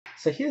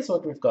So here's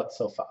what we've got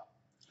so far.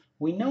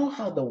 We know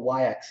how the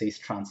y-axis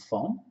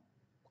transform,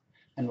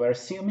 and we're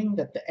assuming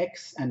that the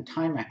x and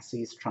time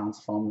axes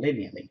transform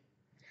linearly.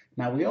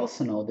 Now we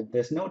also know that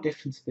there's no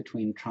difference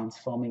between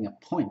transforming a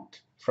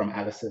point from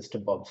Alice's to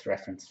Bob's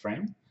reference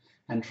frame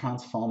and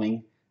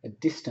transforming a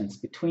distance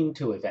between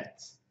two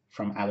events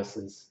from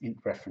Alice's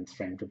reference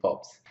frame to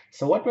Bob's.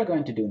 So what we're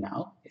going to do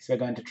now is we're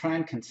going to try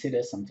and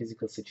consider some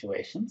physical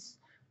situations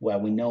where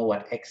we know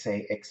what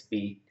XA,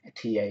 XB,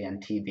 TA,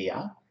 and TB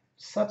are,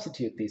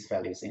 substitute these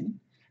values in,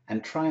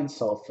 and try and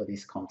solve for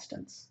these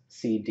constants,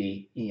 C,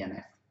 D, E, and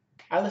F.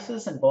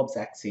 Alice's and Bob's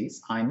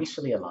axes are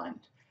initially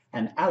aligned,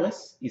 and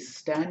Alice is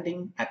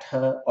standing at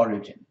her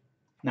origin.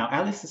 Now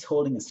Alice is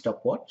holding a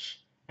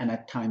stopwatch, and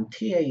at time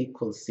TA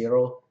equals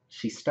 0,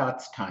 she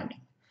starts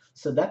timing.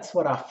 So that's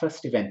what our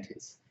first event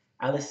is,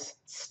 Alice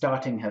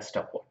starting her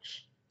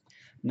stopwatch.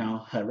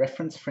 Now her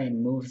reference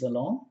frame moves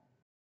along,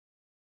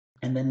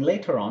 and then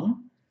later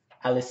on,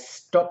 Alice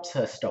stops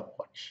her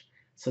stopwatch.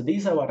 So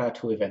these are what our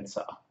two events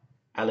are.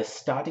 Alice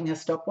starting her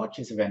stopwatch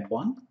is event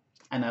 1,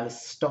 and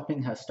Alice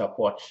stopping her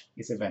stopwatch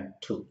is event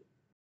 2.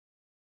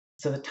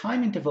 So the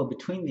time interval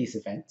between these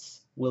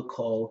events we'll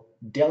call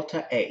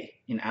delta A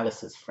in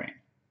Alice's frame.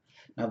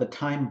 Now the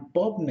time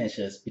Bob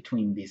measures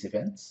between these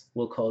events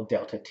we'll call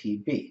delta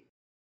TB.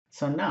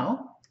 So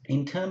now,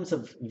 in terms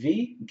of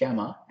V,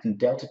 gamma, and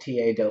delta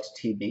TA, delta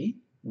TB,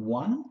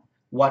 1,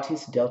 what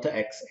is delta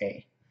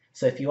XA?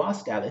 So if you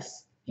asked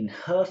Alice, in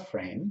her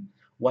frame,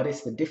 what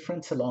is the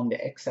difference along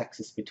the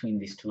x-axis between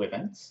these two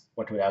events?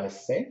 What would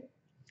Alice say?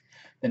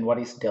 Then what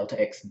is delta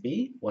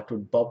XB? What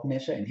would Bob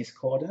measure in his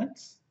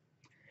coordinates?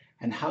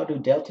 And how do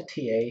delta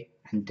TA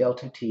and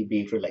delta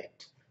TB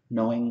relate,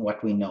 knowing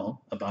what we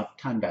know about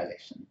time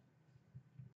dilation?